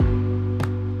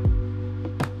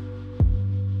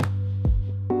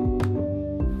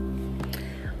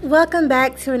Welcome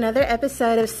back to another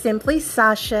episode of Simply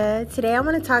Sasha. Today I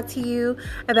want to talk to you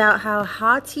about how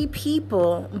haughty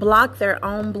people block their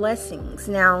own blessings.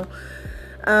 Now,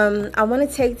 I want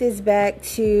to take this back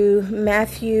to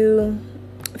Matthew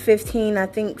 15, I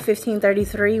think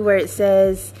 15:33, where it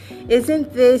says,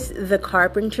 "Isn't this the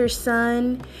carpenter's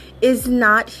son? Is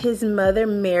not his mother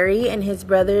Mary and his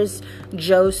brothers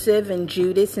Joseph and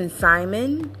Judas and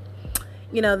Simon?"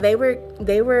 You know, they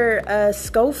were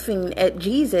scoffing at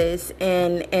Jesus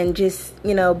and just,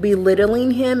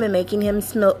 belittling him and making him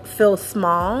feel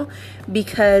small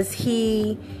because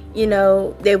he,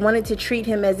 they wanted to treat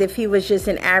him as if he was just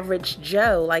an average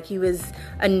Joe, like he was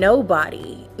a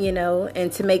nobody,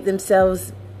 and to make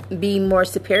themselves be more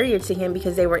superior to him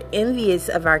because they were envious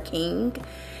of our King.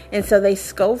 And so they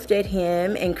scoffed at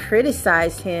him and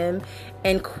criticized him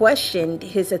and questioned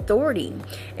his authority.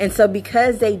 And so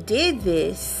because they did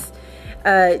this,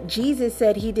 Jesus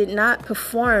said he did not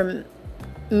perform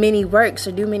many works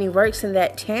or do many works in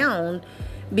that town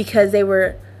because they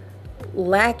were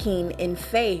lacking in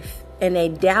faith and they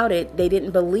doubted, they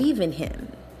didn't believe in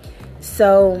him.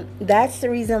 So that's the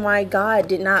reason why God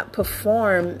did not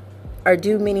perform or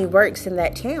do many works in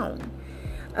that town.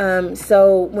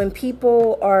 So when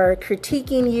people are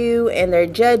critiquing you and they're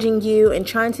judging you and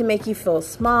trying to make you feel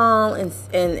small and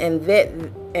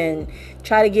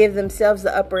try to give themselves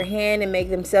the upper hand and make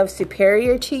themselves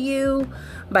superior to you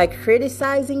by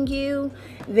criticizing you,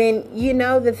 then you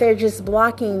know that they're just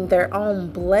blocking their own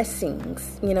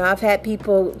blessings. I've had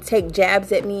people take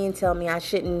jabs at me and tell me I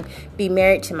shouldn't be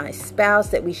married to my spouse,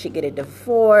 that we should get a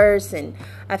divorce. And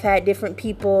I've had different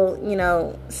people,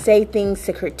 say things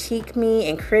to critique me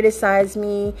and criticize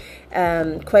me,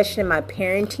 question my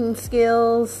parenting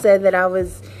skills, said that I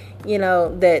was,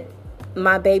 that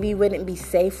my baby wouldn't be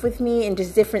safe with me, and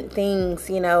just different things,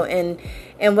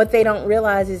 and what they don't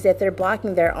realize is that they're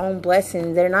blocking their own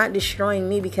blessing. They're not destroying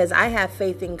me because I have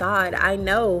faith in God. I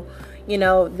know,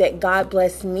 that God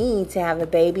blessed me to have a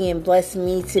baby and blessed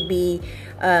me to be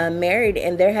married,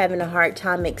 and they're having a hard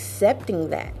time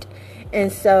accepting that.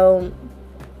 And so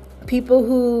people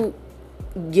who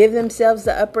give themselves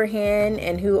the upper hand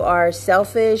and who are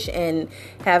selfish and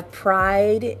have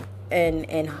pride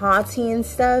and haughty and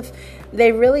stuff,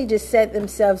 they really just set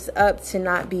themselves up to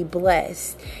not be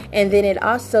blessed. And then it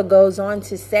also goes on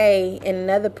to say in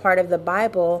another part of the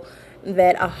Bible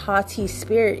that a haughty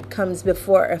spirit comes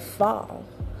before a fall.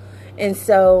 And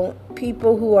so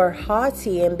people who are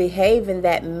haughty and behave in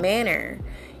that manner,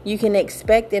 you can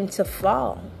expect them to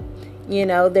fall.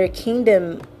 Their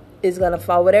kingdom is going to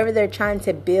fall. Whatever they're trying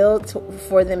to build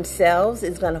for themselves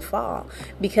is going to fall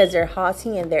because they're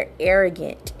haughty and they're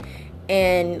arrogant.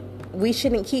 And we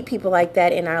shouldn't keep people like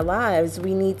that in our lives.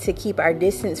 We need to keep our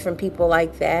distance from people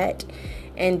like that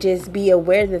and just be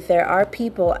aware that there are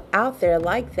people out there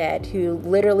like that who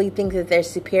literally think that they're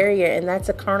superior, and that's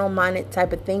a carnal-minded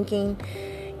type of thinking.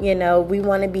 We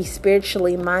want to be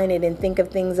spiritually minded and think of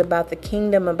things about the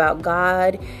kingdom, about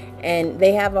God, and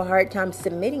they have a hard time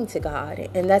submitting to God.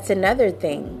 And that's another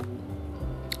thing.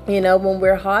 When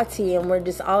we're haughty and we're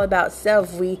just all about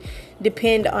self, we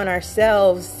depend on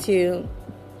ourselves to,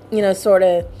 sort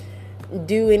of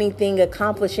do anything,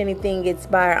 accomplish anything. It's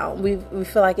by our own, we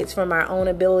feel like it's from our own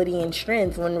ability and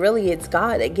strength, when really it's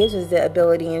God that gives us the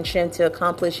ability and strength to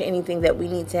accomplish anything that we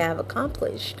need to have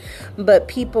accomplished. But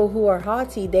people who are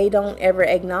haughty, they don't ever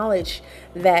acknowledge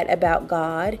that about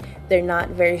God. They're not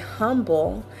very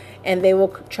humble, and they will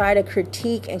try to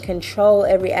critique and control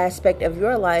every aspect of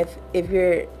your life if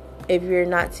you're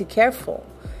not too careful,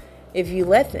 if you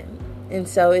let them. And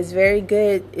so it's very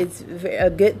good. It's a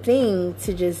good thing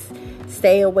to just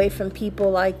stay away from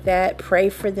people like that. Pray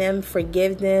for them,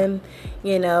 forgive them,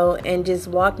 and just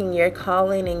walk in your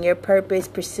calling and your purpose,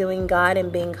 pursuing God and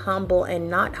being humble and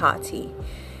not haughty,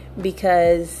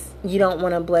 because you don't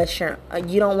want to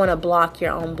block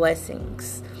your own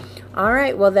blessings. All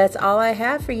right, well, that's all I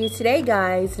have for you today,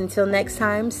 guys. Until next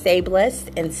time, stay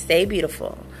blessed and stay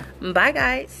beautiful. Bye,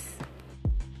 guys.